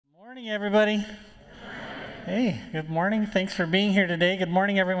Morning, everybody. Hey, good morning. Thanks for being here today. Good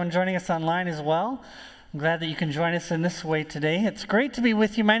morning, everyone joining us online as well. I'm glad that you can join us in this way today. It's great to be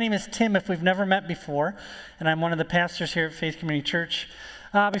with you. My name is Tim, if we've never met before, and I'm one of the pastors here at Faith Community Church.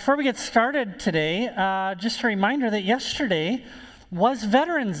 Before we get started today, just a reminder that yesterday was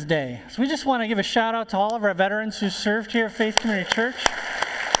Veterans Day. So we just want to give a shout out to all of our veterans who served here at Faith Community Church.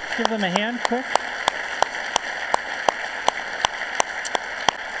 Give them a hand quick.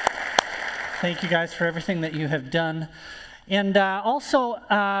 Thank you guys for everything that you have done. And also,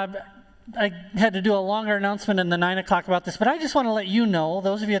 I had to do a longer announcement in the 9 o'clock about this, but I just want to let you know,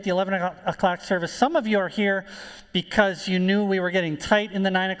 those of you at the 11 o'clock service, some of you are here because you knew we were getting tight in the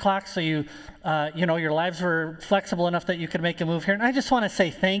 9 o'clock, so your lives were flexible enough that you could make a move here. And I just want to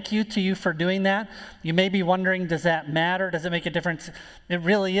say thank you to you for doing that. You may be wondering, does that matter? Does it make a difference? It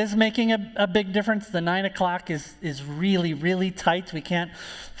really is making a big difference. The 9 o'clock is really, really tight. We can't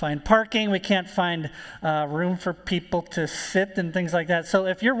find parking. We can't find room for people to sit and things like that. So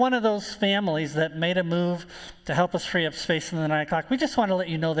if you're one of those families that made a move to help us free up space in the 9 o'clock, we just want to let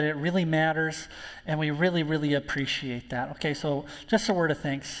you know that it really matters, and we really, really appreciate that. Okay, so just a word of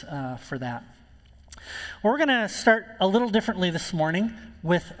thanks for that. We're going to start a little differently this morning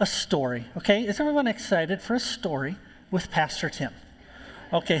with a story, okay? Is everyone excited for a story with Pastor Tim?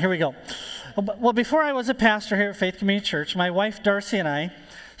 Okay, here we go. Well, before I was a pastor here at Faith Community Church, my wife Darcy and I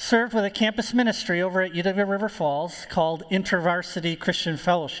served with a campus ministry over at Utica River Falls called InterVarsity Christian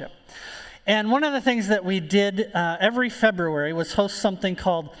Fellowship. And one of the things that we did every February was host something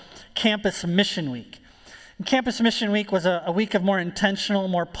called Campus Mission Week. And Campus Mission Week was a week of more intentional,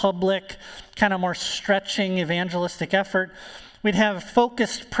 more public, kind of more stretching evangelistic effort. We'd have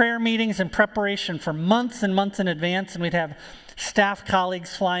focused prayer meetings in preparation for months and months in advance, and we'd have staff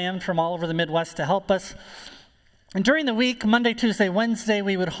colleagues fly in from all over the Midwest to help us. And during the week, Monday, Tuesday, Wednesday,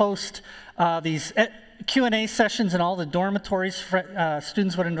 we would host these Q&A sessions in all the dormitories.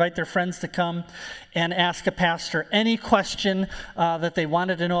 Students would invite their friends to come and ask a pastor any question that they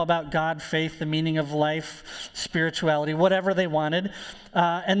wanted to know about God, faith, the meaning of life, spirituality, whatever they wanted.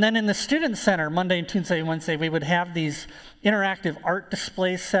 And then in the Student Center, Monday and Tuesday and Wednesday, we would have these interactive art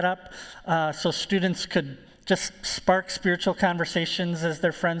displays set up so students could just spark spiritual conversations as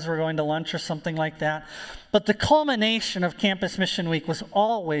their friends were going to lunch or something like that. But the culmination of Campus Mission Week was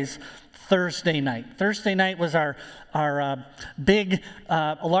always Thursday night. Thursday night was our big,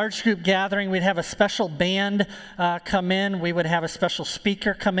 large group gathering. We'd have a special band come in. We would have a special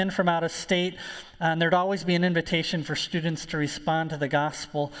speaker come in from out of state. And there'd always be an invitation for students to respond to the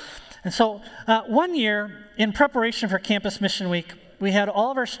gospel. And so one year, in preparation for Campus Mission Week, we had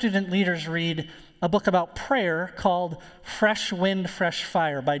all of our student leaders read a book about prayer called Fresh Wind, Fresh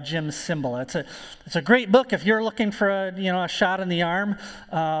Fire by Jim Cymbala. It's a great book if you're looking for a shot in the arm.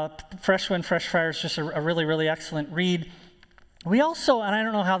 Fresh Wind, Fresh Fire is just a really, really excellent read. We also, and I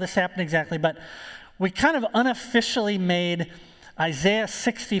don't know how this happened exactly, but we kind of unofficially made Isaiah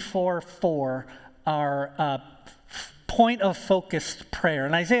 64:4 our point of focused prayer.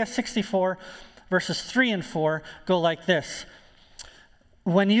 And Isaiah 64 verses 3 and 4 go like this.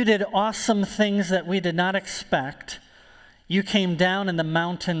 When you did awesome things that we did not expect, you came down and the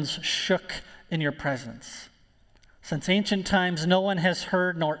mountains shook in your presence. Since ancient times, no one has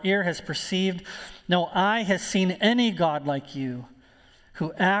heard, nor ear has perceived, no eye has seen any God like you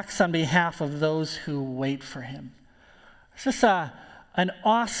who acts on behalf of those who wait for him. This is an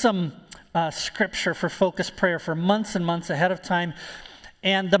awesome scripture for focused prayer for months and months ahead of time.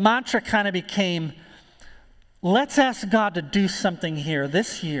 And the mantra kind of became, let's ask God to do something here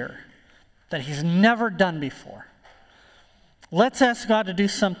this year that he's never done before. Let's ask God to do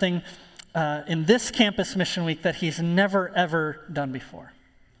something in this Campus Mission Week that he's never, ever done before.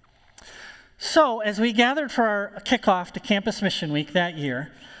 So as we gathered for our kickoff to Campus Mission Week that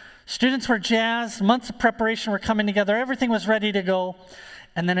year, students were jazzed, months of preparation were coming together, everything was ready to go,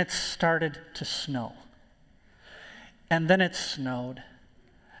 and then it started to snow. And then it snowed.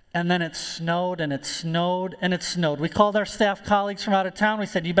 And then it snowed, and it snowed, and it snowed. We called our staff colleagues from out of town. We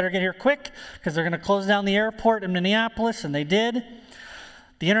said, you better get here quick, because they're going to close down the airport in Minneapolis, and they did.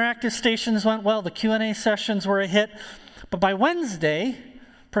 The interactive stations went well. The Q&A sessions were a hit. But by Wednesday,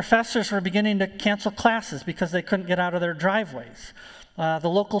 professors were beginning to cancel classes because they couldn't get out of their driveways. The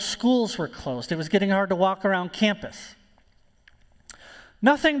local schools were closed. It was getting hard to walk around campus.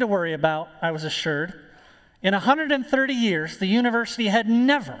 Nothing to worry about, I was assured. In 130 years, the university had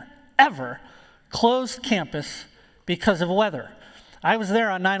never, ever closed campus because of weather. I was there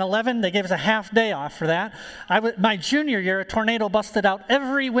on 9/11. They gave us a half day off for that. My junior year, a tornado busted out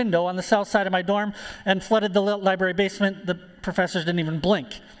every window on the south side of my dorm and flooded the library basement. The professors didn't even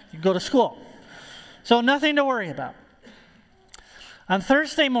blink. You go to school. So nothing to worry about. On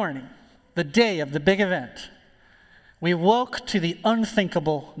Thursday morning, the day of the big event, we woke to the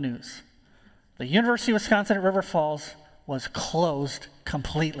unthinkable news. The University of Wisconsin at River Falls was closed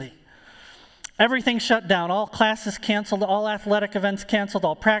completely. Everything shut down. All classes canceled, all athletic events canceled,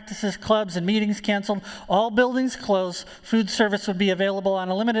 all practices, clubs, and meetings canceled, all buildings closed. Food service would be available on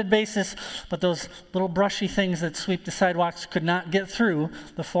a limited basis, but those little brushy things that sweep the sidewalks could not get through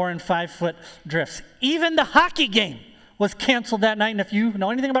the 4- and 5-foot drifts. Even the hockey game was canceled that night, and if you know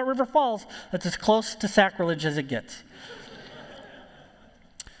anything about River Falls, that's as close to sacrilege as it gets.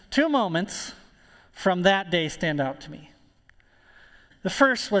 2 moments from that day stand out to me. The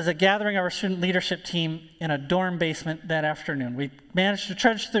first was a gathering of our student leadership team in a dorm basement that afternoon. We managed to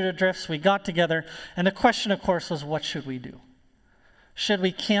trudge through the drifts, we got together, and the question, of course, was what should we do? Should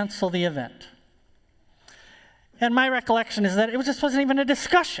we cancel the event? And my recollection is that it just wasn't even a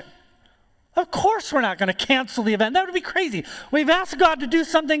discussion. Of course we're not going to cancel the event. That would be crazy. We've asked God to do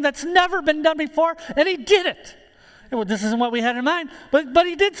something that's never been done before, and He did it. Well, this isn't what we had in mind, but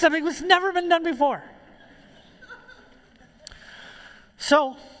He did something that's never been done before.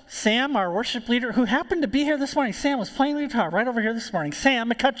 So, Sam, our worship leader, who happened to be here this morning, Sam was playing the guitar right over here this morning. Sam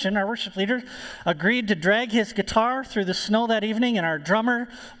McCutcheon, our worship leader, agreed to drag his guitar through the snow that evening, and our drummer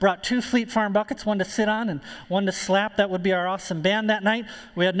brought 2 Fleet Farm buckets, one to sit on and one to slap. That would be our awesome band that night.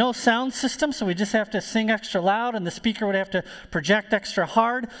 We had no sound system, so we just have to sing extra loud, and the speaker would have to project extra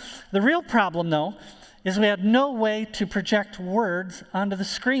hard. The real problem, though, is we had no way to project words onto the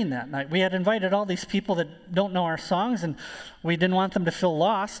screen that night. We had invited all these people that don't know our songs, and we didn't want them to feel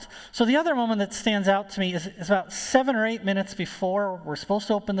lost. So the other moment that stands out to me is about 7 or 8 minutes before we're supposed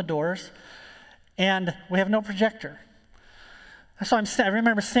to open the doors, and we have no projector. So I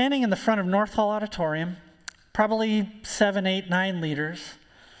remember standing in the front of North Hall Auditorium, probably 7, 8, 9 leaders,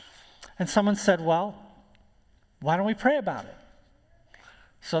 and someone said, well, why don't we pray about it?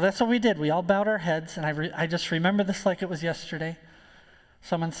 So that's what we did. We all bowed our heads, and I just remember this like it was yesterday.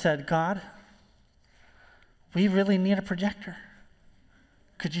 Someone said, God, we really need a projector.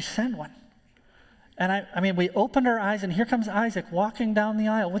 Could you send one? And I mean, we opened our eyes, and here comes Isaac walking down the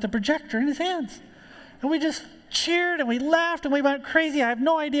aisle with a projector in his hands. And we just cheered, and we laughed, and we went crazy. I have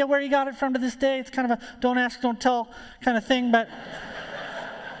no idea where he got it from to this day. It's kind of a don't ask, don't tell kind of thing, but...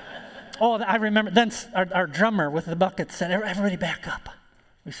 Oh, I remember, then our drummer with the bucket said, everybody back up.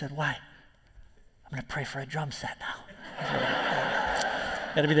 We said, why? I'm going to pray for a drum set now.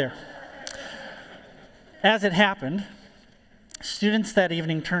 Got to be there. As it happened, students that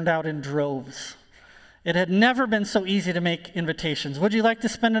evening turned out in droves. It had never been so easy to make invitations. Would you like to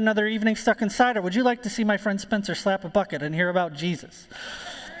spend another evening stuck inside, or would you like to see my friend Spencer slap a bucket and hear about Jesus?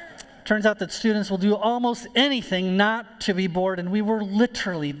 Turns out that students will do almost anything not to be bored, and we were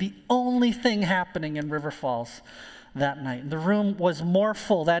literally the only thing happening in River Falls that night. The room was more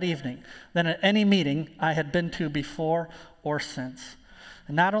full that evening than at any meeting I had been to before or since.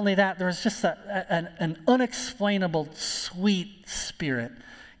 And not only that, there was just an unexplainable sweet spirit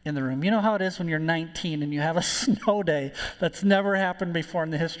in the room. You know how it is when you're 19 and you have a snow day that's never happened before in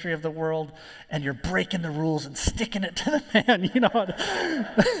the history of the world, and you're breaking the rules and sticking it to the man, you know.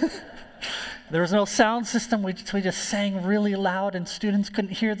 There was no sound system. We just sang really loud, and students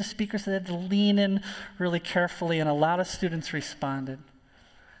couldn't hear the speakers. They had to lean in really carefully, and a lot of students responded.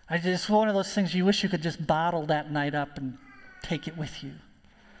 It's one of those things you wish you could just bottle that night up and take it with you.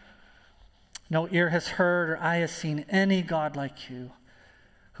 No ear has heard or eye has seen any God like you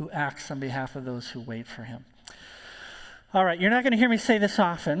who acts on behalf of those who wait for Him. All right, you're not going to hear me say this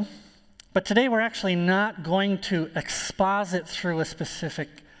often, but today we're actually not going to exposit through a specific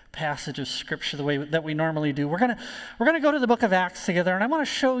passage of Scripture the way that we normally do. We're going to go to the book of Acts together, and I want to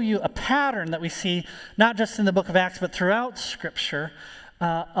show you a pattern that we see not just in the book of Acts, but throughout Scripture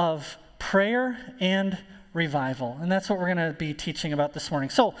of prayer and revival. And that's what we're going to be teaching about this morning.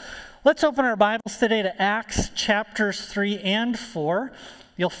 So let's open our Bibles today to Acts chapters 3 and 4.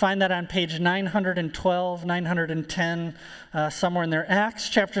 You'll find that on page 912, 910, somewhere in there. Acts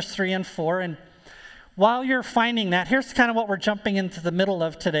chapters 3 and 4. And while you're finding that, here's kind of what we're jumping into the middle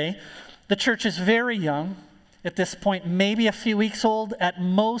of today. The church is very young at this point, maybe a few weeks old, at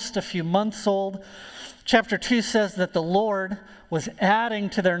most a few months old. Chapter 2 says that the Lord was adding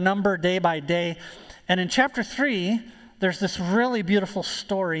to their number day by day. And in chapter 3, there's this really beautiful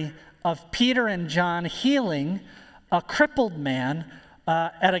story of Peter and John healing a crippled man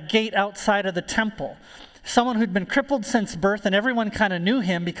at a gate outside of the temple. Someone who'd been crippled since birth, and everyone kind of knew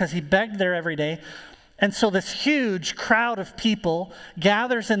him because he begged there every day. And so this huge crowd of people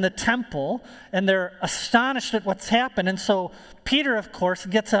gathers in the temple, and they're astonished at what's happened. And so Peter, of course,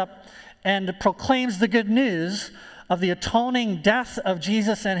 gets up and proclaims the good news of the atoning death of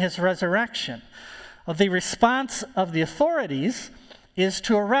Jesus and his resurrection. The response of the authorities is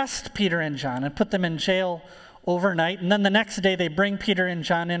to arrest Peter and John and put them in jail overnight. And then the next day they bring Peter and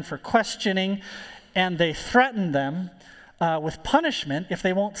John in for questioning, and they threaten them with punishment if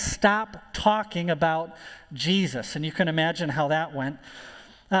they won't stop talking about Jesus. And you can imagine how that went.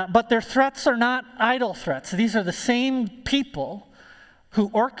 But their threats are not idle threats. These are the same people who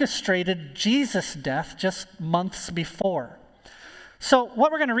orchestrated Jesus' death just months before. So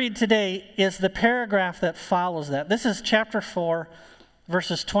what we're going to read today is the paragraph that follows that. This is chapter 4,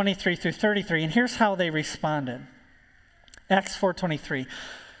 verses 23 through 33. And here's how they responded. Acts 4:23.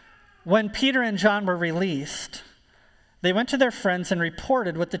 When Peter and John were released, they went to their friends and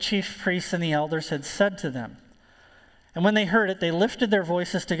reported what the chief priests and the elders had said to them. And when they heard it, they lifted their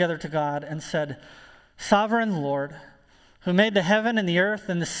voices together to God and said, "Sovereign Lord, who made the heaven and the earth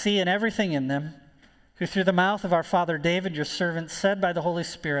and the sea and everything in them, who through the mouth of our father David, your servant, said by the Holy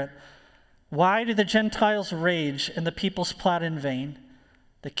Spirit, why do the Gentiles rage and the peoples plot in vain?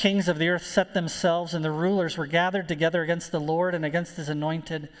 The kings of the earth set themselves, and the rulers were gathered together against the Lord and against his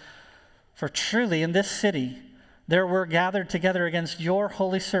anointed. For truly in this city there were gathered together against your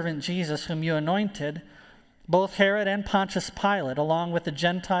holy servant Jesus, whom you anointed, both Herod and Pontius Pilate, along with the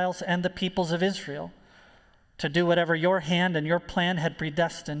Gentiles and the peoples of Israel, to do whatever your hand and your plan had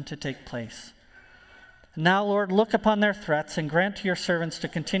predestined to take place. Now, Lord, look upon their threats and grant to your servants to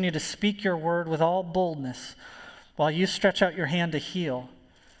continue to speak your word with all boldness while you stretch out your hand to heal,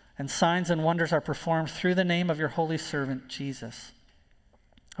 and signs and wonders are performed through the name of your holy servant Jesus."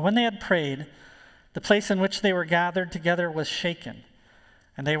 And when they had prayed, the place in which they were gathered together was shaken,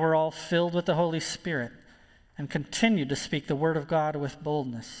 and they were all filled with the Holy Spirit and continued to speak the word of God with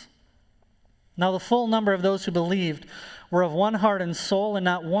boldness. Now the full number of those who believed were of one heart and soul, and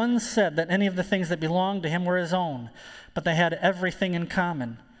not one said that any of the things that belonged to him were his own, but they had everything in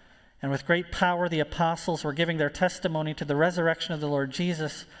common. And with great power the apostles were giving their testimony to the resurrection of the Lord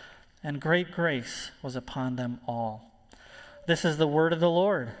Jesus, and great grace was upon them all. This is the word of the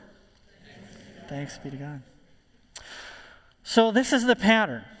Lord. Thanks be to God. So this is the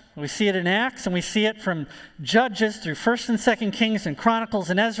pattern. We see it in Acts, and we see it from Judges through 1st and 2nd Kings and Chronicles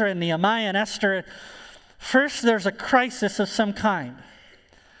and Ezra and Nehemiah and Esther. First, there's a crisis of some kind.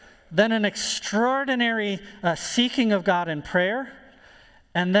 Then an extraordinary seeking of God in prayer.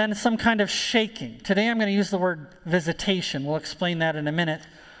 And then some kind of shaking. Today I'm going to use the word visitation. We'll explain that in a minute.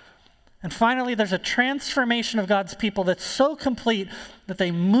 And finally, there's a transformation of God's people that's so complete that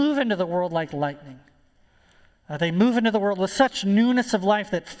they move into the world like lightning. They move into the world with such newness of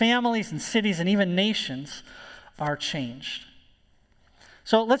life that families and cities and even nations are changed.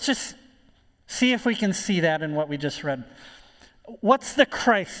 So let's just see if we can see that in what we just read. What's the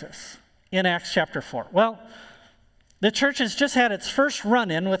crisis in Acts chapter 4? Well, the church has just had its first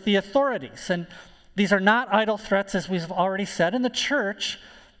run-in with the authorities. And these are not idle threats, as we've already said. And the church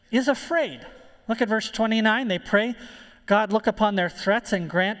is afraid. Look at verse 29. They pray, "God, look upon their threats and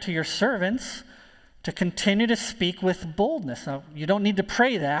grant to your servants to continue to speak with boldness." Now, you don't need to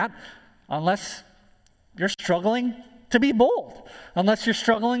pray that unless you're struggling to be bold, unless you're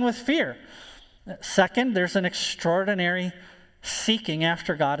struggling with fear. Second, there's an extraordinary seeking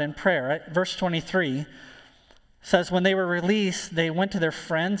after God in prayer. Right? Verse 23 says, when they were released, they went to their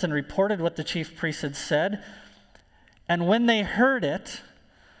friends and reported what the chief priests had said. And when they heard it,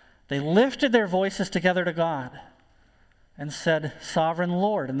 they lifted their voices together to God and said, "Sovereign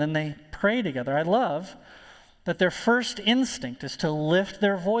Lord." And then they pray together. I love that their first instinct is to lift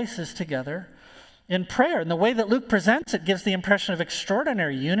their voices together in prayer. And the way that Luke presents it gives the impression of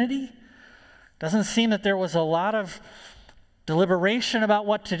extraordinary unity. Doesn't seem that there was a lot of deliberation about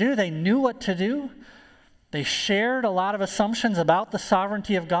what to do. They knew what to do. They shared a lot of assumptions about the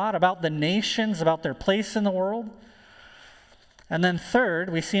sovereignty of God, about the nations, about their place in the world. And then third,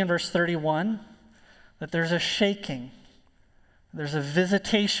 we see in verse 31 that there's a shaking. There's a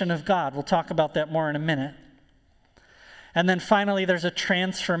visitation of God. We'll talk about that more in a minute. And then finally, there's a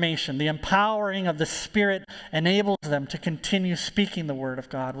transformation. The empowering of the Spirit enables them to continue speaking the word of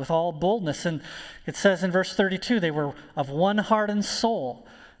God with all boldness. And it says in verse 32, they were of one heart and soul.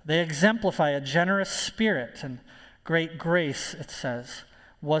 They exemplify a generous spirit, and great grace, it says,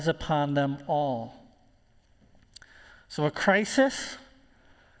 was upon them all. So a crisis,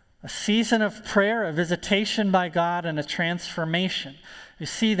 a season of prayer, a visitation by God, and a transformation. You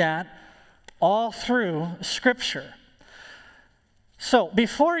see that all through Scripture. So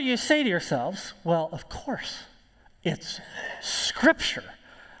before you say to yourselves, well, of course, it's Scripture.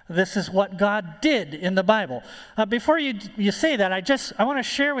 This is what God did in the Bible. Before you say that, I want to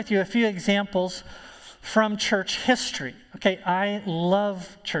share with you a few examples from church history. Okay, I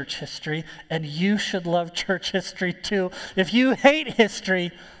love church history, and you should love church history too. If you hate history,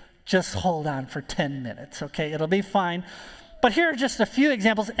 just hold on for 10 minutes, okay? It'll be fine. But here are just a few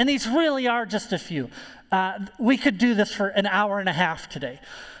examples, and these really are just a few. We could do this for an hour and a half today,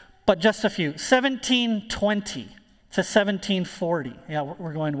 but just a few. 1720 to 1740. Yeah,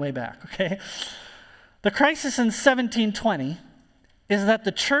 we're going way back, okay? The crisis in 1720 is that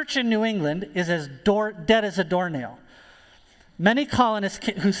the church in New England is as dead as a doornail. Many colonists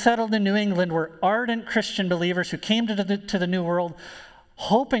who settled in New England were ardent Christian believers who came to the New World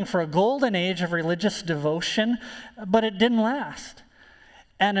hoping for a golden age of religious devotion, but it didn't last.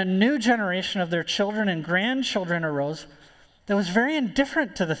 And a new generation of their children and grandchildren arose that was very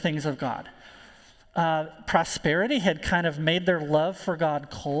indifferent to the things of God. Prosperity had kind of made their love for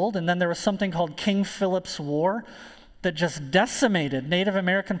God cold, and then there was something called King Philip's War that just decimated Native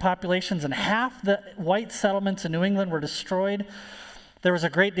American populations, and half the white settlements in New England were destroyed. There was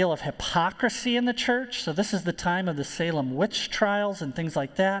a great deal of hypocrisy in the church, so this is the time of the Salem witch trials and things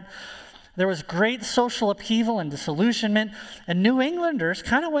like that. There was great social upheaval and disillusionment, and New Englanders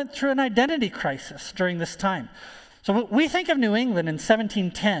kind of went through an identity crisis during this time. So we think of New England in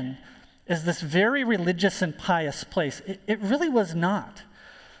 1710 as this very religious and pious place. It really was not.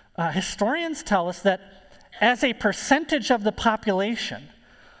 Historians tell us that as a percentage of the population,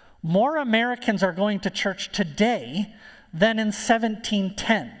 more Americans are going to church today than in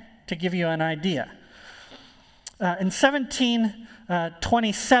 1710, to give you an idea. In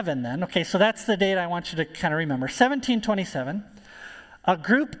 1727 then, okay, so that's the date I want you to kind of remember. 1727, a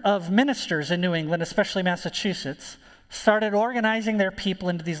group of ministers in New England, especially Massachusetts, started organizing their people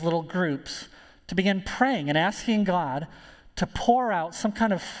into these little groups to begin praying and asking God to pour out some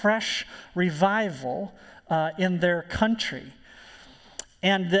kind of fresh revival in their country.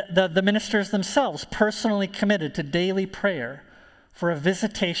 And the ministers themselves personally committed to daily prayer for a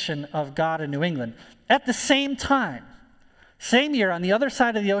visitation of God in New England. At the same time, same year, on the other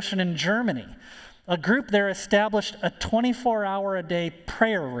side of the ocean in Germany, a group there established a 24-hour-a-day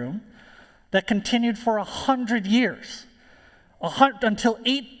prayer room that continued for 100 years. Until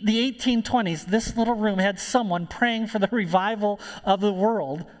the 1820s, this little room had someone praying for the revival of the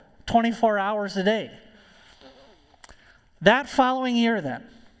world 24 hours a day. That following year then,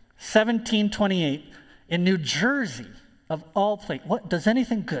 1728, in New Jersey, of all places, what does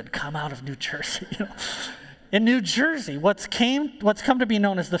anything good come out of New Jersey? You know? In New Jersey, what's come to be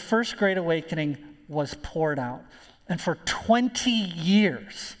known as the First Great Awakening was poured out. And for 20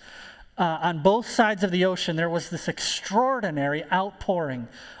 years, on both sides of the ocean, there was this extraordinary outpouring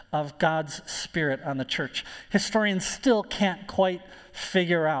of God's Spirit on the church. Historians still can't quite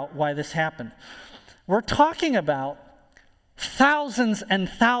figure out why this happened. We're talking about thousands and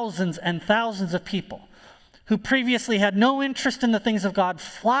thousands and thousands of people who previously had no interest in the things of God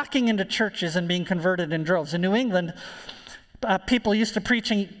flocking into churches and being converted in droves. In New England, people used to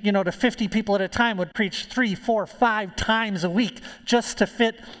preaching, to 50 people at a time, would preach 3, 4, 5 times a week just to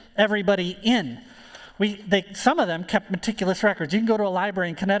fit everybody in. Some of them kept meticulous records. You can go to a library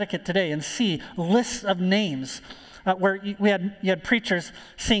in Connecticut today and see lists of names where you had preachers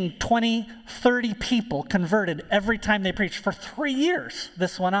seeing 20, 30 people converted every time they preached. For 3 years,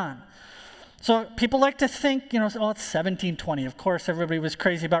 this went on. So people like to think, it's 1720. Of course, everybody was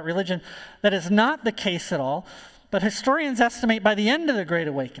crazy about religion. That is not the case at all. But historians estimate by the end of the Great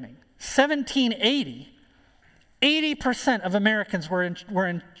Awakening, 1780, 80% of Americans were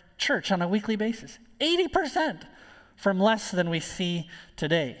in church on a weekly basis. 80%, from less than we see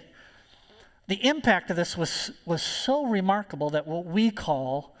today. The impact of this was so remarkable that what we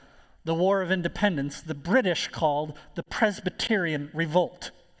call the War of Independence, the British called the Presbyterian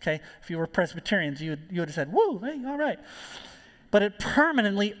Revolt. Okay, if you were Presbyterians, you would have said, "Woo, hey, all right." But it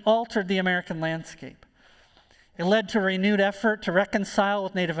permanently altered the American landscape. It led to a renewed effort to reconcile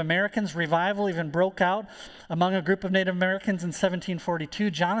with Native Americans. Revival even broke out among a group of Native Americans in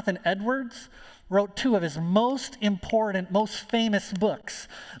 1742. Jonathan Edwards wrote 2 of his most important, most famous books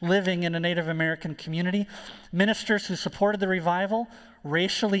living in a Native American community. Ministers who supported the revival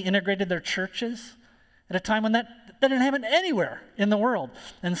racially integrated their churches at a time when that didn't happen anywhere in the world.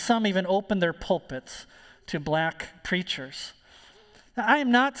 And some even opened their pulpits to black preachers. Now, I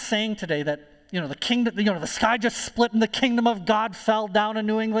am not saying today that the kingdom, the sky just split and the kingdom of God fell down in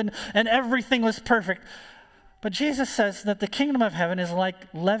New England and everything was perfect. But Jesus says that the kingdom of heaven is like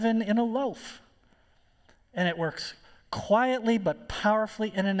leaven in a loaf. And it works quietly but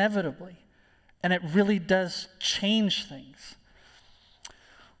powerfully and inevitably. And it really does change things.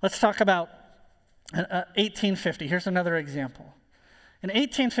 Let's talk about 1850. Here's another example. In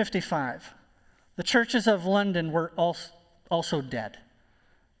 1855, the churches of London were also dead.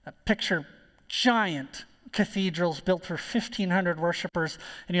 Picture giant cathedrals built for 1,500 worshipers,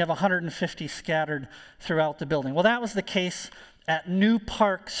 and you have 150 scattered throughout the building. Well, that was the case at New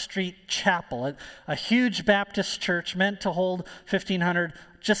Park Street Chapel, a huge Baptist church meant to hold 1,500,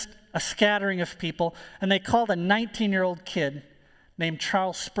 just a scattering of people, and they called a 19-year-old kid named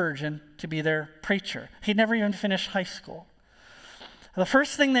Charles Spurgeon to be their preacher. He never even finished high school. The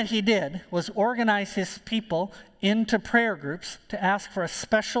first thing that he did was organize his people into prayer groups to ask for a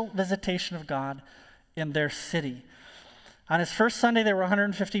special visitation of God in their city. On his first Sunday, there were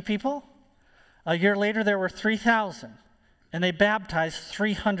 150 people. A year later, there were 3,000, and they baptized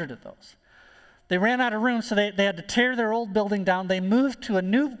 300 of those. They ran out of room, so they had to tear their old building down. They moved to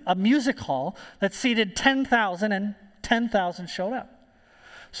a music hall that seated 10,000, and 10,000 showed up.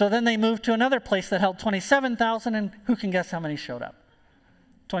 So then they moved to another place that held 27,000, and who can guess how many showed up?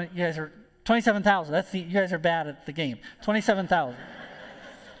 You guys are 27,000. You guys are bad at the game. 27,000.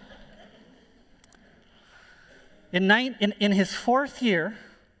 In his fourth year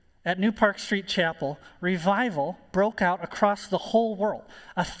at New Park Street Chapel, revival broke out across the whole world.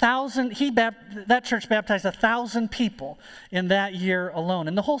 That church baptized 1,000 people in that year alone,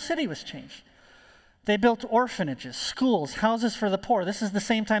 and the whole city was changed. They built orphanages, schools, houses for the poor. This is the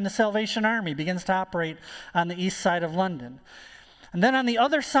same time the Salvation Army begins to operate on the east side of London. And then on the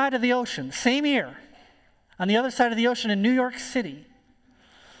other side of the ocean, same year, on the other side of the ocean in New York City,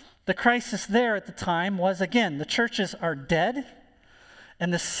 the crisis there at the time was, again, the churches are dead,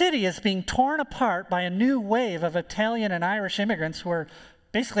 and the city is being torn apart by a new wave of Italian and Irish immigrants who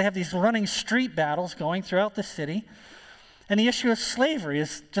basically have these running street battles going throughout the city. And the issue of slavery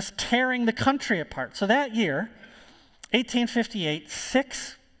is just tearing the country apart. So that year, 1858,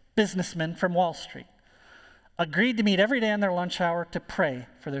 6 businessmen from Wall Street agreed to meet every day on their lunch hour to pray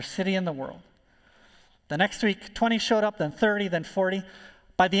for their city and the world. The next week, 20 showed up, then 30, then 40.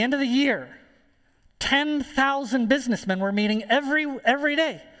 By the end of the year, 10,000 businessmen were meeting every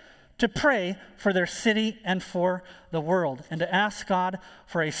day to pray for their city and for the world, and to ask God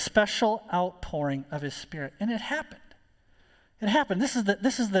for a special outpouring of His Spirit. And it happened. It happened. This is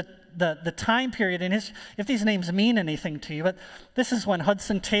the time period in his, if these names mean anything to you, but this is when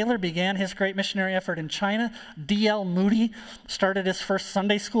Hudson Taylor began his great missionary effort in China. D.L. Moody started his first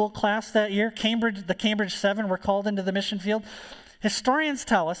Sunday school class that year. The Cambridge 7 were called into the mission field. Historians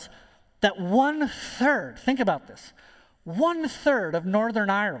tell us that 1/3, think about this, 1/3 of Northern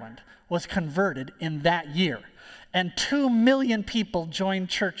Ireland was converted in that year. And 2 million people joined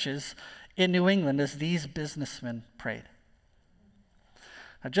churches in New England as these businessmen prayed.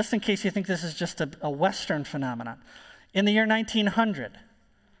 Now, just in case you think this is just a Western phenomenon, in the year 1900,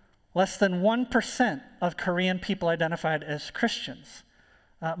 less than 1% of Korean people identified as Christians.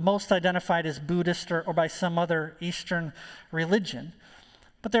 Most identified as Buddhist or by some other Eastern religion.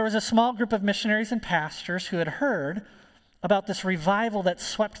 But there was a small group of missionaries and pastors who had heard about this revival that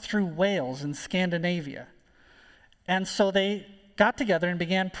swept through Wales and Scandinavia. And so they got together and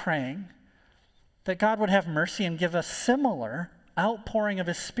began praying that God would have mercy and give a similar outpouring of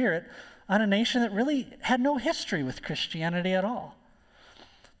His Spirit on a nation that really had no history with Christianity at all.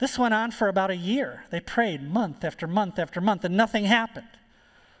 This went on for about a year. They prayed month after month after month, and nothing happened.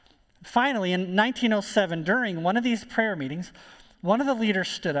 Finally, in 1907, during one of these prayer meetings, one of the leaders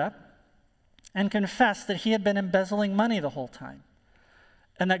stood up and confessed that he had been embezzling money the whole time,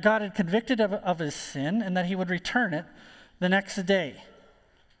 and that God had convicted of his sin, and that he would return it the next day.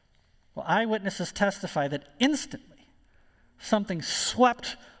 Well, eyewitnesses testify that instantly something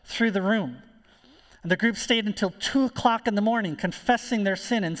swept through the room. And the group stayed until 2 o'clock in the morning, confessing their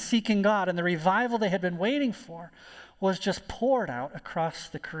sin and seeking God. And the revival they had been waiting for was just poured out across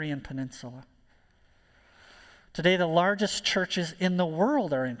the Korean peninsula. Today, the largest churches in the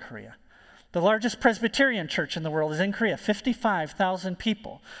world are in Korea. The largest Presbyterian church in the world is in Korea, 55,000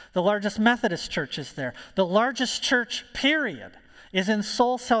 people. The largest Methodist church is there. The largest church, period, is in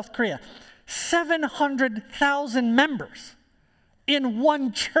Seoul, South Korea. 700,000 members in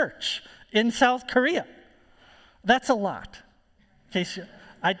one church in South Korea. That's a lot.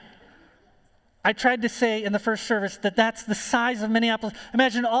 I tried to say in the first service that that's the size of Minneapolis.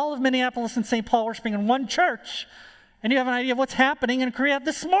 Imagine all of Minneapolis and St. Paul worshiping in one church, and you have an idea of what's happening in Korea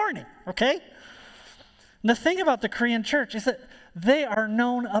this morning, okay? And the thing about the Korean church is that they are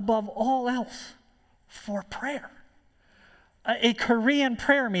known above all else for prayer. A Korean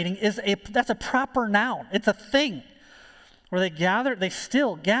prayer meeting that's a proper noun. It's a thing. where they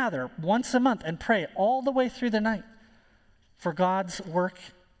still gather once a month and pray all the way through the night for God's work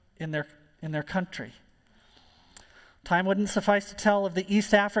in their country. Time wouldn't suffice to tell of the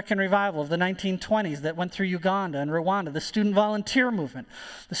East African revival of the 1920s that went through Uganda and Rwanda, the student volunteer movement.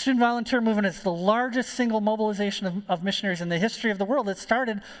 The student volunteer movement is the largest single mobilization of missionaries in the history of the world. It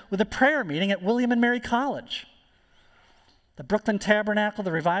started with a prayer meeting at William and Mary College. The Brooklyn Tabernacle,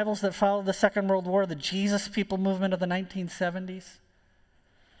 the revivals that followed the Second World War, the Jesus People movement of the 1970s.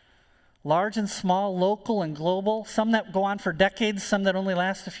 Large and small, local and global, some that go on for decades, some that only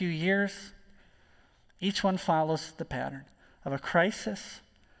last a few years. Each one follows the pattern of a crisis,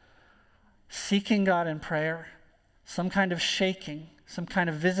 seeking God in prayer, some kind of shaking, some kind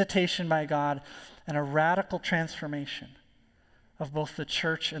of visitation by God, and a radical transformation of both the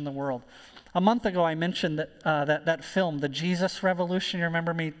church and the world. A month ago, I mentioned that film, The Jesus Revolution. You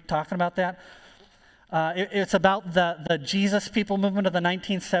remember me talking about that? It's about the Jesus People movement of the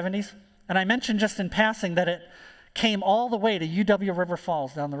 1970s. And I mentioned just in passing that it came all the way to UW River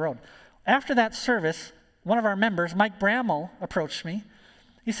Falls down the road. After that service, one of our members, Mike Bramall, approached me.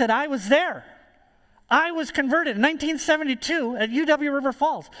 He said, I was there. I was converted in 1972 at UW River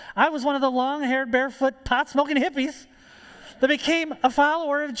Falls. I was one of the long-haired, barefoot, pot-smoking hippies that became a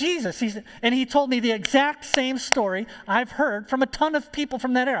follower of Jesus. And he told me the exact same story I've heard from a ton of people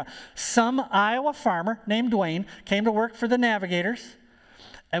from that era. Some Iowa farmer named Dwayne came to work for the Navigators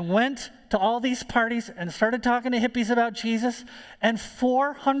and went to all these parties and started talking to hippies about Jesus, and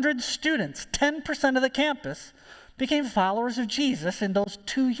 400 students, 10% of the campus, became followers of Jesus in those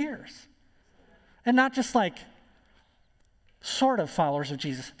 2 years. And not just like sort of followers of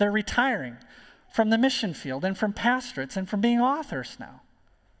Jesus. They're retiring from the mission field and from pastorates and from being authors now.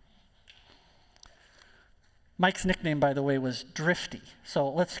 Mike's nickname, by the way, was Drifty. So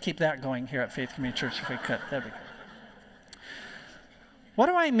let's keep that going here at Faith Community Church if we could. That'd be good. What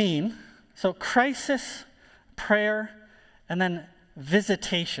do I mean? So crisis, prayer, and then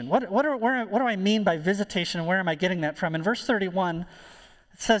visitation. What do I mean by visitation, and where am I getting that from? In verse 31,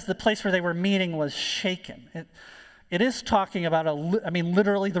 it says the place where they were meeting was shaken. It is talking about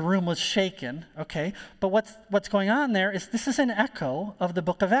literally the room was shaken, okay? But what's going on there is this is an echo of the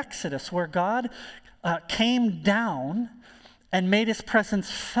book of Exodus, where God came down and made his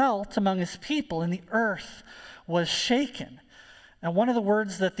presence felt among his people, and the earth was shaken. And one of the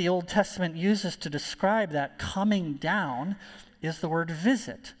words that the Old Testament uses to describe that coming down is the word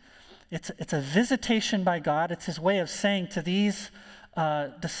visit. It's a visitation by God. It's his way of saying to these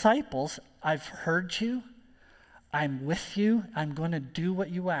disciples, I've heard you, I'm with you, I'm going to do what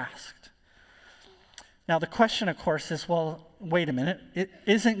you asked. Now the question, of course, is, well, wait a minute,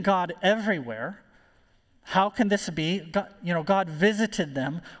 isn't God everywhere? How can this be? God visited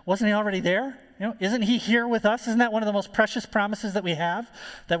them. Wasn't he already there? Isn't he here with us? Isn't that one of the most precious promises that we have?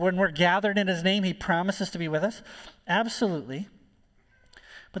 That when we're gathered in his name, he promises to be with us? Absolutely.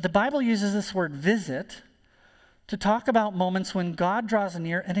 But the Bible uses this word visit to talk about moments when God draws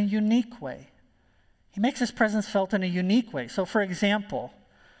near in a unique way. He makes his presence felt in a unique way. So for example,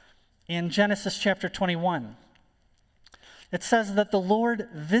 in Genesis chapter 21, it says that the Lord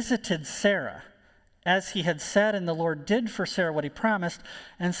visited Sarah as he had said, and the Lord did for Sarah what he promised,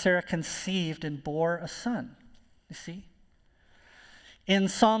 and Sarah conceived and bore a son. You see? In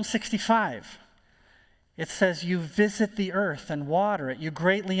Psalm 65, it says, you visit the earth and water it, you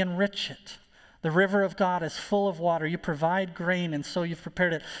greatly enrich it. The river of God is full of water. You provide grain, and so you've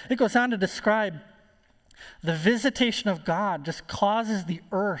prepared it. It goes on to describe the visitation of God just causes the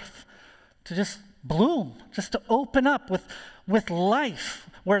earth to just bloom, just to open up with life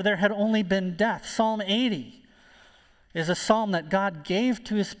where there had only been death. Psalm 80 is a psalm that God gave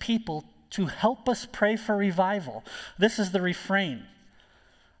to his people to help us pray for revival. This is the refrain.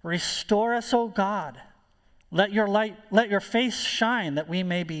 Restore us, O God. Let your face shine that we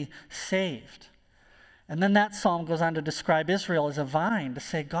may be saved. And then that psalm goes on to describe Israel as a vine, to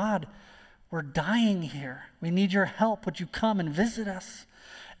say, God, we're dying here. We need your help. Would you come and visit us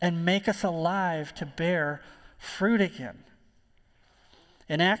and make us alive to bear fruit again?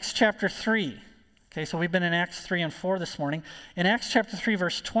 In Acts chapter 3, okay, so we've been in Acts 3 and 4 this morning. In Acts chapter 3,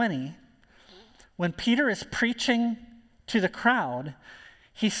 verse 20, when Peter is preaching to the crowd,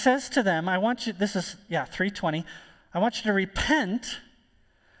 he says to them, 3:20, I want you to repent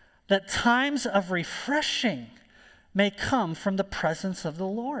that times of refreshing may come from the presence of the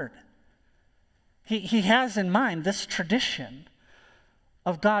Lord. He has in mind this tradition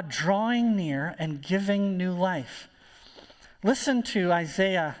of God drawing near and giving new life. Listen to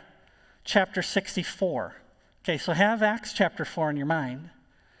Isaiah chapter 64. Okay, so have Acts chapter 4 in your mind.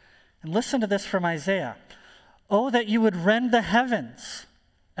 And listen to this from Isaiah. Oh, that you would rend the heavens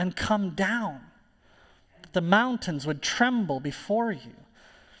and come down. The mountains would tremble before you,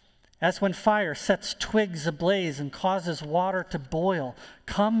 as when fire sets twigs ablaze and causes water to boil.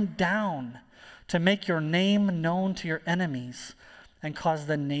 Come down to make your name known to your enemies and cause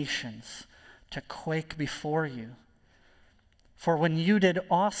the nations to quake before you. For when you did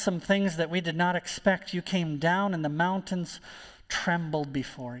awesome things that we did not expect, you came down and the mountains trembled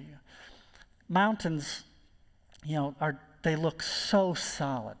before you. Mountains, they look so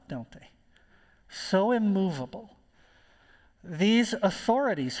solid, don't they? So immovable. These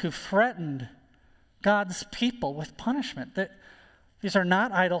authorities who threatened God's people with punishment, these are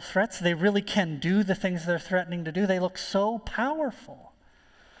not idle threats. They really can do the things they're threatening to do. They look so powerful.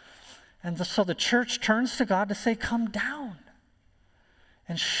 And so the church turns to God to say, come down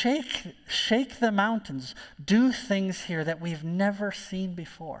and shake the mountains. Do things here that we've never seen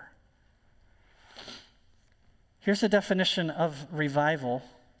before. Here's a definition of revival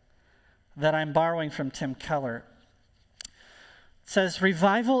that I'm borrowing from Tim Keller. It says,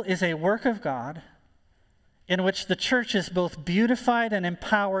 revival is a work of God in which the church is both beautified and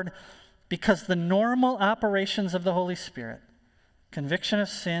empowered because the normal operations of the Holy Spirit, conviction of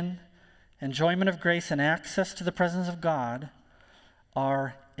sin, enjoyment of grace, and access to the presence of God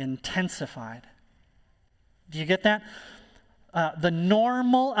are intensified. Do you get that? The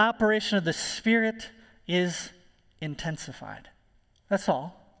normal operation of the Spirit is intensified. That's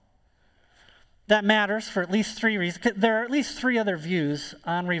all. That matters for at least three reasons. There are at least three other views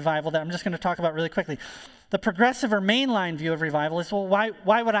on revival that I'm just going to talk about really quickly. The progressive or mainline view of revival is, well,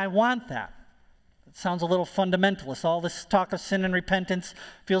 why would I want that? It sounds a little fundamentalist. All this talk of sin and repentance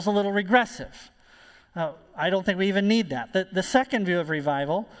feels a little regressive. I don't think we even need that. The second view of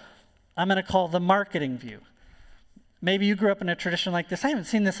revival, I'm going to call the marketing view. Maybe you grew up in a tradition like this. I haven't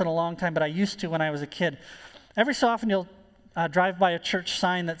seen this in a long time, but I used to when I was a kid. Every so often you'll drive by a church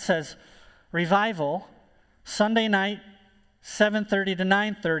sign that says, revival, Sunday night, 7:30 to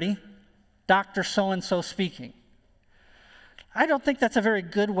 9:30, Dr. So-and-so speaking. I don't think that's a very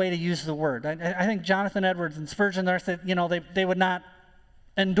good way to use the word. I think Jonathan Edwards and Spurgeon, they would not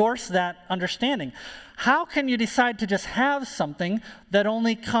endorse that understanding. How can you decide to just have something that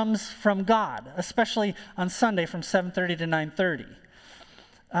only comes from God, especially on Sunday from 7:30 to 9:30?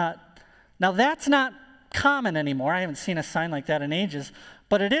 Now that's not common anymore. I haven't seen a sign like that in ages,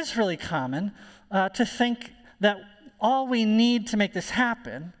 but it is really common to think that all we need to make this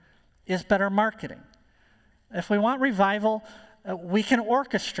happen is better marketing. If we want revival, we can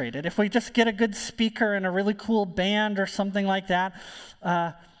orchestrate it. If we just get a good speaker and a really cool band or something like that,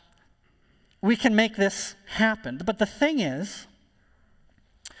 we can make this happen. But the thing is,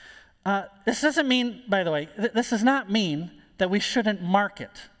 this doesn't mean, by the way, this does not mean that we shouldn't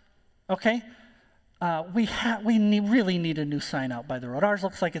market, okay? We really need a new sign out by the road. Ours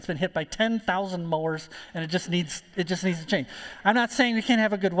looks like it's been hit by 10,000 mowers, and it just needs to change. I'm not saying you can't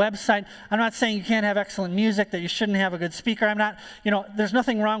have a good website. I'm not saying you can't have excellent music, that you shouldn't have a good speaker. I'm not, there's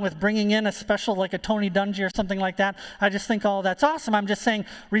nothing wrong with bringing in a special like a Tony Dungy or something like that. I just think all that's awesome. I'm just saying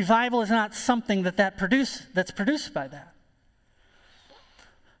revival is not something that's produced by that.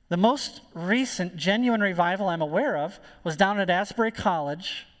 The most recent genuine revival I'm aware of was down at Asbury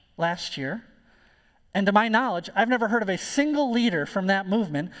College last year. And to my knowledge, I've never heard of a single leader from that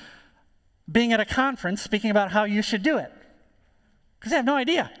movement being at a conference speaking about how you should do it. Because they have no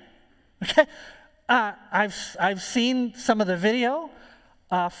idea. Okay? I've seen some of the video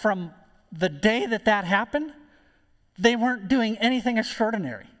from the day that happened. They weren't doing anything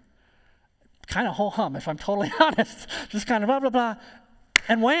extraordinary. Kind of ho-hum, if I'm totally honest. Just kind of blah, blah, blah.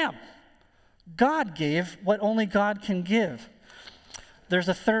 And wham! God gave what only God can give. There's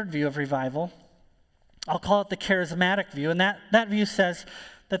a third view of revival. I'll call it the charismatic view, and that view says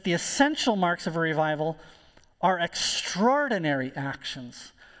that the essential marks of a revival are extraordinary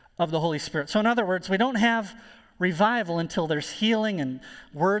actions of the Holy Spirit. So in other words, we don't have revival until there's healing and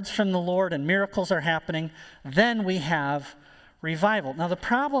words from the Lord and miracles are happening. Then we have revival. Now the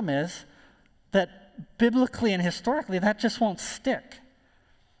problem is that biblically and historically that just won't stick.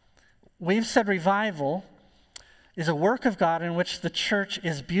 We've said revival is a work of God in which the church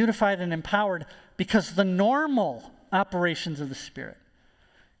is beautified and empowered because the normal operations of the Spirit,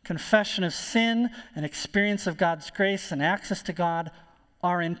 confession of sin and experience of God's grace and access to God,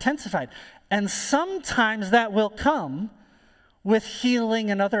 are intensified. And sometimes that will come with healing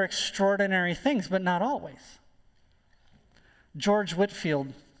and other extraordinary things, but not always. George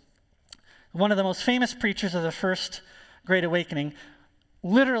Whitefield, one of the most famous preachers of the First Great Awakening,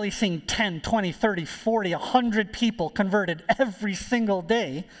 literally seeing 10, 20, 30, 40, 100 people converted every single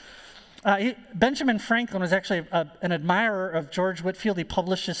day. Benjamin Franklin was actually an admirer of George Whitefield. He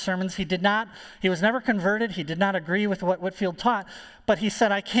published his sermons. He was never converted. He did not agree with what Whitefield taught, but he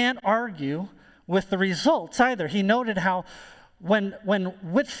said, I can't argue with the results either. He noted how when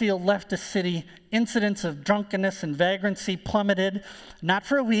Whitefield left the city, incidents of drunkenness and vagrancy plummeted, not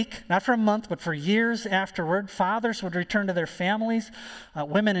for a week, not for a month, but for years afterward. Fathers would return to their families.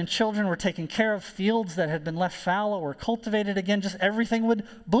 Women and children were taken care of. Fields that had been left fallow were cultivated again. Just everything would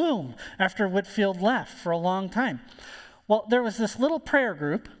bloom after Whitefield left for a long time. Well, there was this little prayer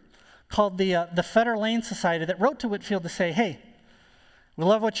group called the Fetter Lane Society that wrote to Whitefield to say, hey, we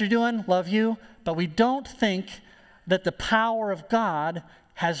love what you're doing, love you, but we don't think that the power of God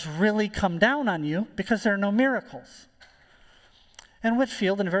has really come down on you because there are no miracles. And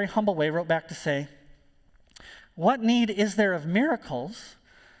Whitefield, in a very humble way, wrote back to say, what need is there of miracles,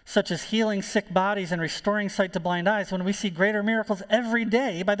 such as healing sick bodies and restoring sight to blind eyes, when we see greater miracles every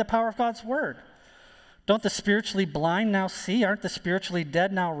day by the power of God's word? Don't the spiritually blind now see? Aren't the spiritually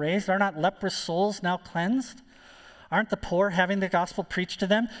dead now raised? Are not leprous souls now cleansed? Aren't the poor having the gospel preached to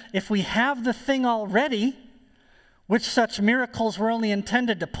them? If we have the thing already, which such miracles were only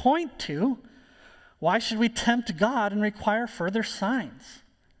intended to point to, why should we tempt God and require further signs?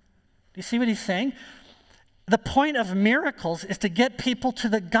 Do you see what he's saying? The point of miracles is to get people to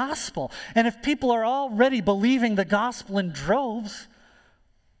the gospel. And if people are already believing the gospel in droves,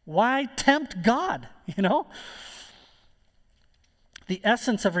 why tempt God, you know? The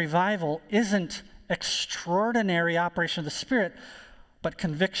essence of revival isn't extraordinary operation of the Spirit, but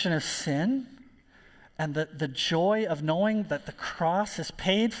conviction of sin, and the joy of knowing that the cross is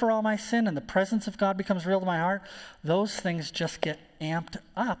paid for all my sin and the presence of God becomes real to my heart. Those things just get amped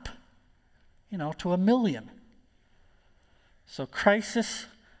up, to 1,000,000. So crisis,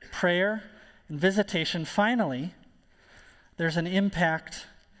 prayer, and visitation. Finally, there's an impact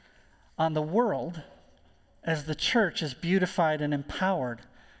on the world as the church is beautified and empowered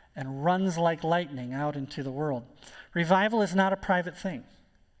and runs like lightning out into the world. Revival is not a private thing.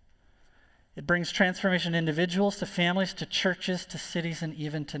 It brings transformation to individuals, to families, to churches, to cities, and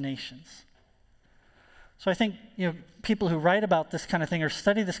even to nations. So I think people who write about this kind of thing or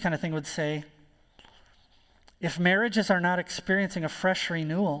study this kind of thing would say, if marriages are not experiencing a fresh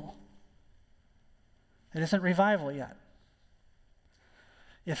renewal, it isn't revival yet.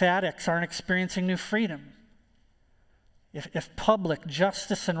 If addicts aren't experiencing new freedom, if public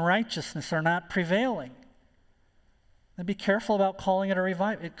justice and righteousness are not prevailing, then be careful about calling it a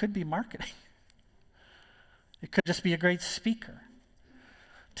revival. It could be marketing. It could just be a great speaker.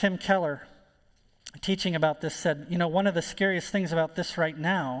 Tim Keller, teaching about this, said, one of the scariest things about this right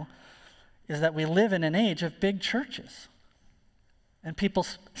now is that we live in an age of big churches. And people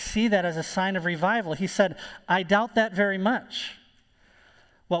see that as a sign of revival. He said, I doubt that very much.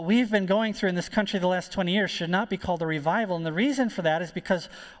 What we've been going through in this country the last 20 years should not be called a revival. And the reason for that is because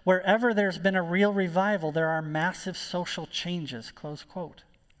wherever there's been a real revival, there are massive social changes, close quote.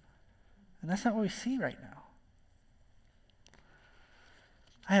 And that's not what we see right now.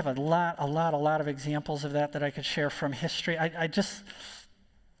 I have a lot of examples of that I could share from history. I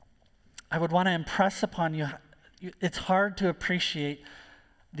would want to impress upon you, it's hard to appreciate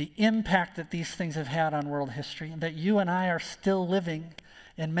the impact that these things have had on world history, and that you and I are still living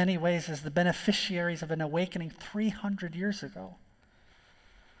in many ways as the beneficiaries of an awakening 300 years ago.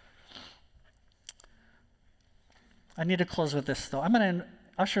 I need to close with this, though.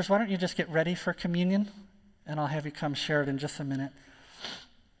 Ushers, why don't you just get ready for communion, and I'll have you come share it in just a minute.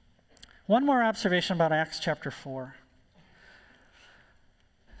 One more observation about Acts chapter 4.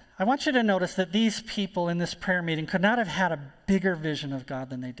 I want you to notice that these people in this prayer meeting could not have had a bigger vision of God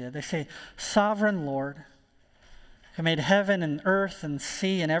than they did. They say, Sovereign Lord, who made heaven and earth and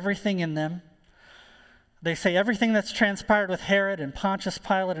sea and everything in them. They say everything that's transpired with Herod and Pontius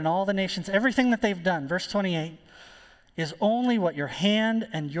Pilate and all the nations, everything that they've done, verse 28, is only what your hand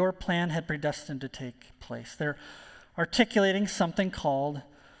and your plan had predestined to take place. They're articulating something called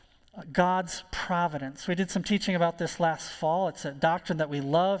God's providence. We did some teaching about this last fall. It's a doctrine that we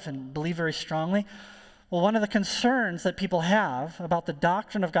love and believe very strongly. Well, one of the concerns that people have about the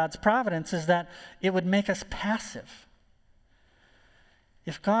doctrine of God's providence is that it would make us passive.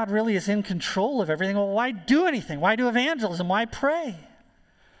 If God really is in control of everything, well, why do anything? Why do evangelism? Why pray?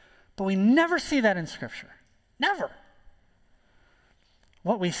 But we never see that in Scripture. Never.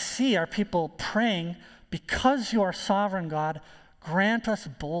 What we see are people praying, because you are sovereign, God, grant us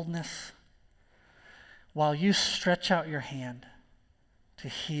boldness while you stretch out your hand to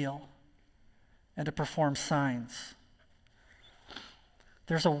heal and to perform signs.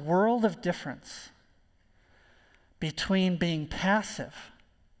 There's a world of difference between being passive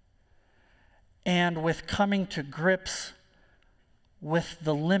and with coming to grips with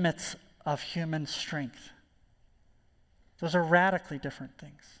the limits of human strength. Those are radically different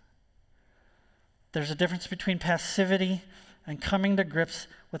things. There's a difference between passivity and coming to grips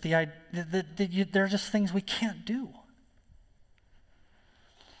with the idea that there are just things we can't do.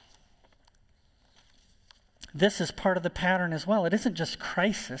 This is part of the pattern as well. It isn't just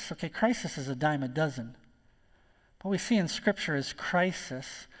crisis. Okay, crisis is a dime a dozen. What we see in Scripture is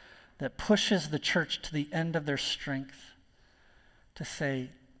crisis that pushes the church to the end of their strength to say,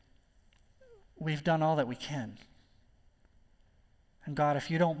 we've done all that we can. And God, if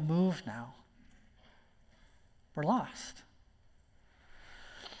you don't move now, we're lost.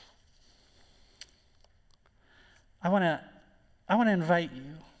 I want to invite you.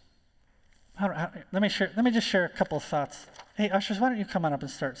 Let me just share a couple of thoughts. Hey, ushers, why don't you come on up and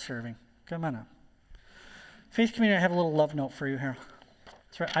start serving? Come on up. Faith Community, I have a little love note for you here.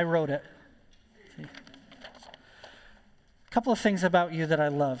 That's right, I wrote it. See? A couple of things about you that I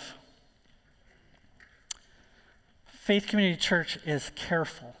love. Faith Community Church is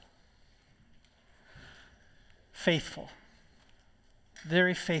careful, faithful,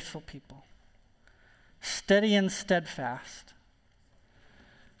 very faithful people, steady and steadfast.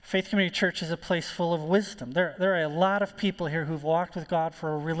 Faith Community Church is a place full of wisdom. There are a lot of people here who've walked with God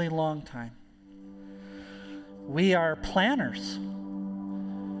for a really long time. We are planners.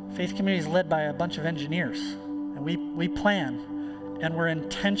 Faith Community is led by a bunch of engineers, and we plan, and we're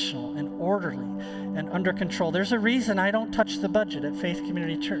intentional and orderly and under control. There's a reason I don't touch the budget at Faith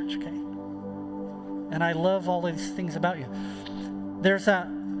Community Church, okay? And I love all of these things about you. There's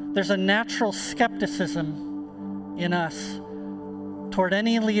a natural skepticism in us toward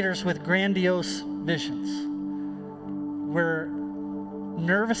any leaders with grandiose visions. We're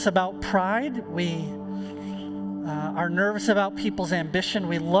nervous about pride. We are nervous about people's ambition.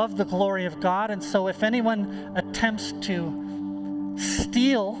 We love the glory of God, and so if anyone attempts to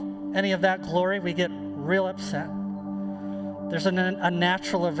steal any of that glory, we get real upset. There's a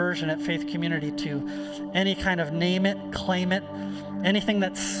natural aversion at Faith Community to any kind of name it, claim it, anything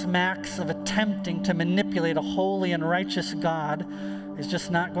that smacks of attempting to manipulate a holy and righteous God is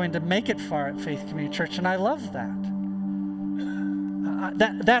just not going to make it far at Faith Community Church, and I love that.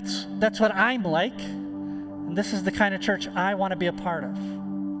 That's what I'm like, and this is the kind of church I want to be a part of.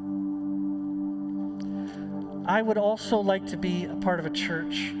 I would also like to be a part of a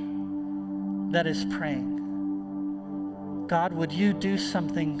church that is praying. God, would you do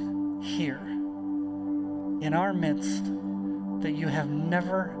something here in our midst that you have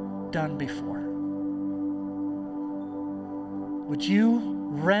never done before? Would you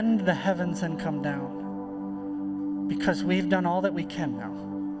rend the heavens and come down? Because we've done all that we can now.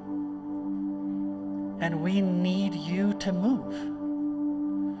 And we need you to move.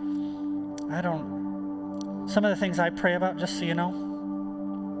 Some of the things I pray about, just so you know,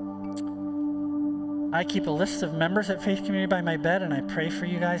 I keep a list of members at Faith Community by my bed, and I pray for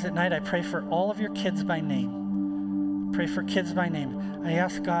you guys at night. I pray for all of your kids by name. Pray for kids by name. I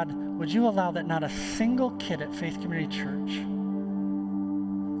ask God, would you allow that not a single kid at Faith Community Church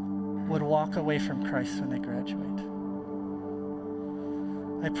would walk away from Christ when they graduate?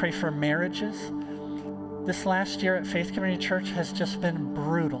 I pray for marriages. This last year at Faith Community Church has just been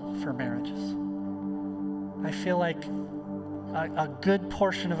brutal for marriages. I feel like a good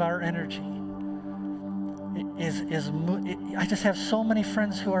portion of our energy I just have so many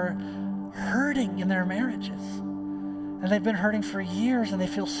friends who are hurting in their marriages. And they've been hurting for years and they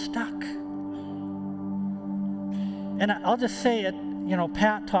feel stuck. And I'll just say it,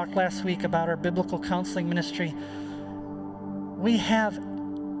 Pat talked last week about our biblical counseling ministry. We have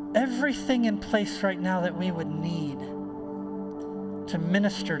everything in place right now that we would need to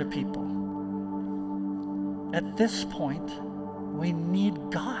minister to people. At this point, we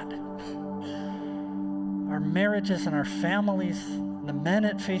need God. Our marriages and our families, the men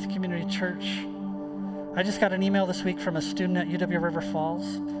at Faith Community Church. I just got an email this week from a student at UW River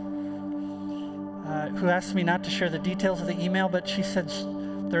Falls who asked me not to share the details of the email, but she said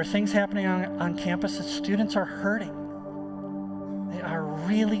there are things happening on campus that students are hurting. They are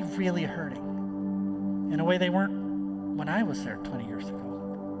really, really hurting in a way they weren't when I was there 20 years ago.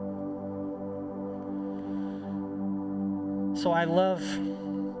 So I love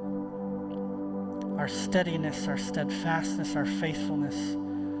our steadiness, our steadfastness, our faithfulness.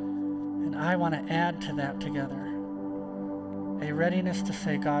 And I want to add to that together a readiness to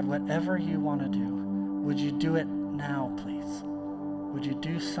say, God, whatever you want to do, would you do it now, please? Would you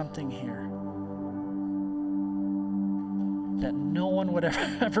do something here that no one would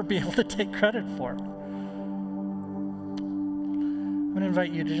ever be able to take credit for? I'm going to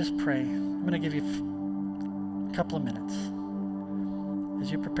invite you to just pray. I'm going to give you a couple of minutes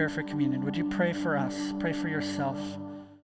as you prepare for communion. Would you pray for us? Pray for yourself.